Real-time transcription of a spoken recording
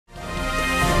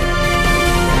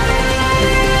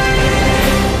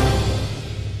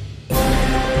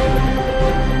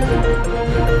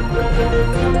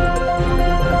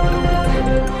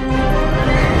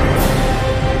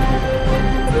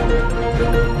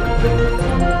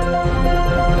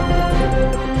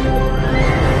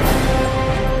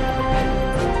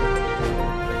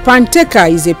Pantaker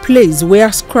is a place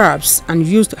where scraps and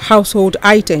used household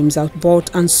items are bought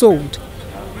and sold.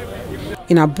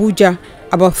 In Abuja,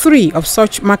 about 3 of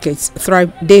such markets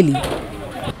thrive daily.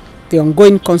 The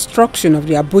ongoing construction of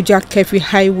the Abuja-Kefi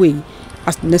highway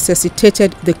has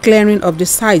necessitated the clearing of the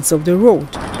sides of the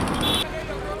road.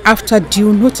 After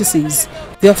due notices,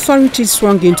 the authorities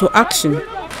swung into action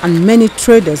and many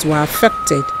traders were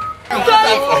affected.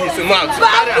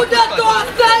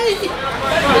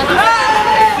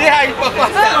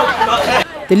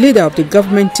 The leader of the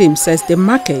government team says the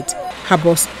market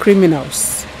harbors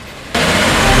criminals.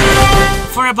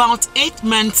 For about 8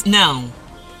 months now,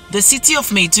 the city of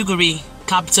Maiduguri,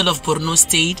 capital of Borno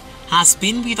State, has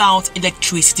been without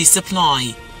electricity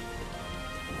supply.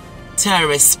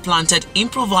 Terrorists planted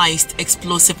improvised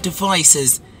explosive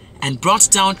devices and brought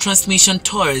down transmission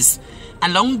towers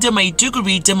along the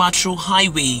Maiduguri-Damaturu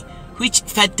highway, which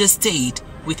fed the state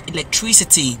with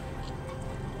electricity.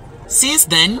 Since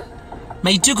then,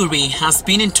 Maiduguri has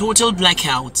been in total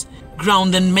blackout,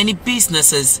 grounding many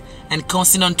businesses and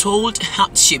causing untold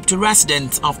hardship to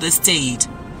residents of the state.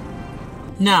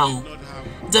 Now,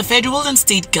 the federal and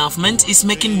state government is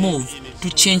making moves to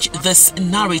change this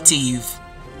narrative.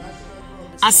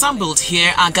 Assembled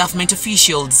here are government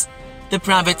officials, the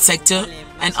private sector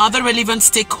and other relevant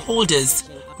stakeholders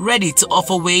ready to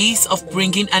offer ways of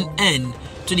bringing an end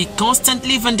to the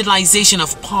constantly vandalization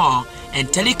of power and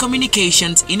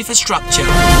telecommunications infrastructure.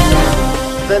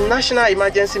 The National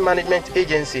Emergency Management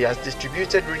Agency has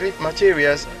distributed relief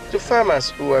materials to farmers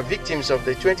who were victims of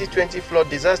the 2020 flood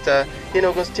disaster in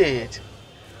Ogun State.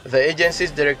 The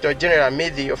agency's Director General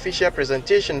made the official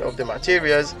presentation of the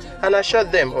materials and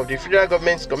assured them of the federal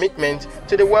government's commitment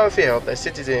to the welfare of the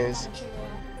citizens.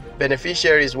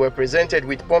 Beneficiaries were presented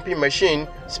with pumping machine,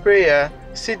 sprayer,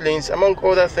 seedlings, among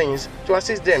other things, to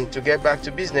assist them to get back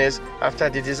to business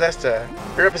after the disaster.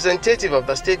 A representative of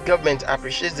the state government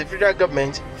appreciates the federal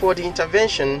government for the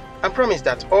intervention and promised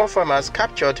that all farmers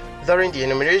captured during the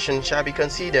enumeration shall be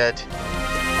considered.